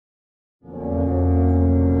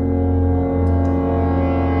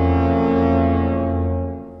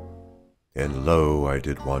And lo, I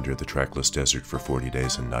did wander the trackless desert for 40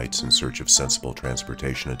 days and nights in search of sensible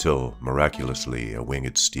transportation until, miraculously, a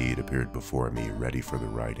winged steed appeared before me, ready for the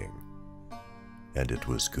riding. And it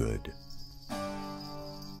was good.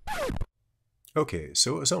 Okay,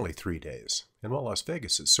 so it was only 3 days, and while Las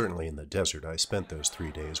Vegas is certainly in the desert, I spent those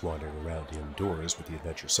 3 days wandering around indoors with the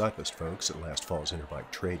Adventure Cyclist folks at last fall's Interbike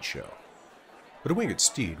trade show. But a winged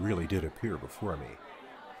steed really did appear before me,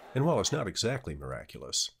 and while it's not exactly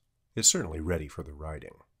miraculous, it's certainly ready for the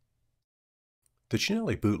riding. The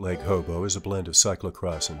Cinelli Bootleg Hobo is a blend of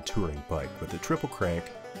cyclocross and touring bike with a triple crank,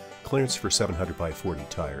 clearance for 700x40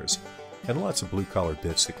 tires, and lots of blue-collar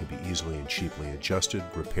bits that can be easily and cheaply adjusted,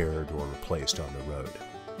 repaired, or replaced on the road.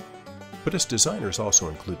 But its designers also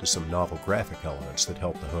included some novel graphic elements that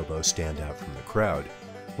help the Hobo stand out from the crowd,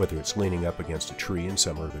 whether it's leaning up against a tree in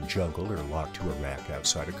some urban jungle or locked to a rack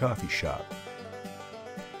outside a coffee shop.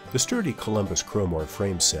 The sturdy Columbus Crowmore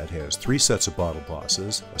frame set has 3 sets of bottle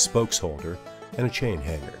bosses, a spokes holder, and a chain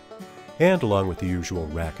hanger. And along with the usual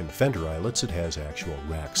rack and fender eyelets, it has actual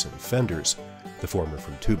racks and fenders, the former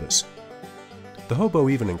from Tubus. The Hobo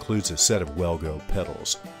even includes a set of Well-Go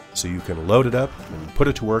pedals, so you can load it up and put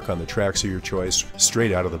it to work on the tracks of your choice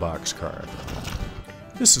straight out of the boxcar.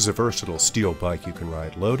 This is a versatile steel bike you can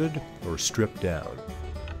ride loaded or stripped down,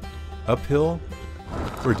 uphill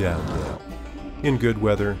or downhill, in good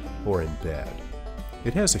weather or in bad.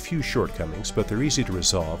 It has a few shortcomings, but they're easy to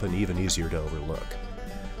resolve and even easier to overlook.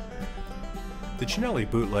 The Cinelli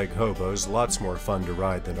Bootleg Hobo is lots more fun to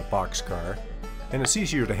ride than a boxcar, and it's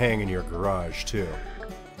easier to hang in your garage too.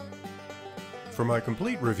 For my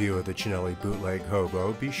complete review of the Cinelli Bootleg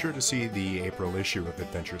Hobo, be sure to see the April issue of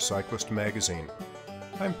Adventure Cyclist magazine.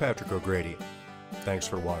 I'm Patrick O'Grady. Thanks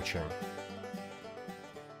for watching.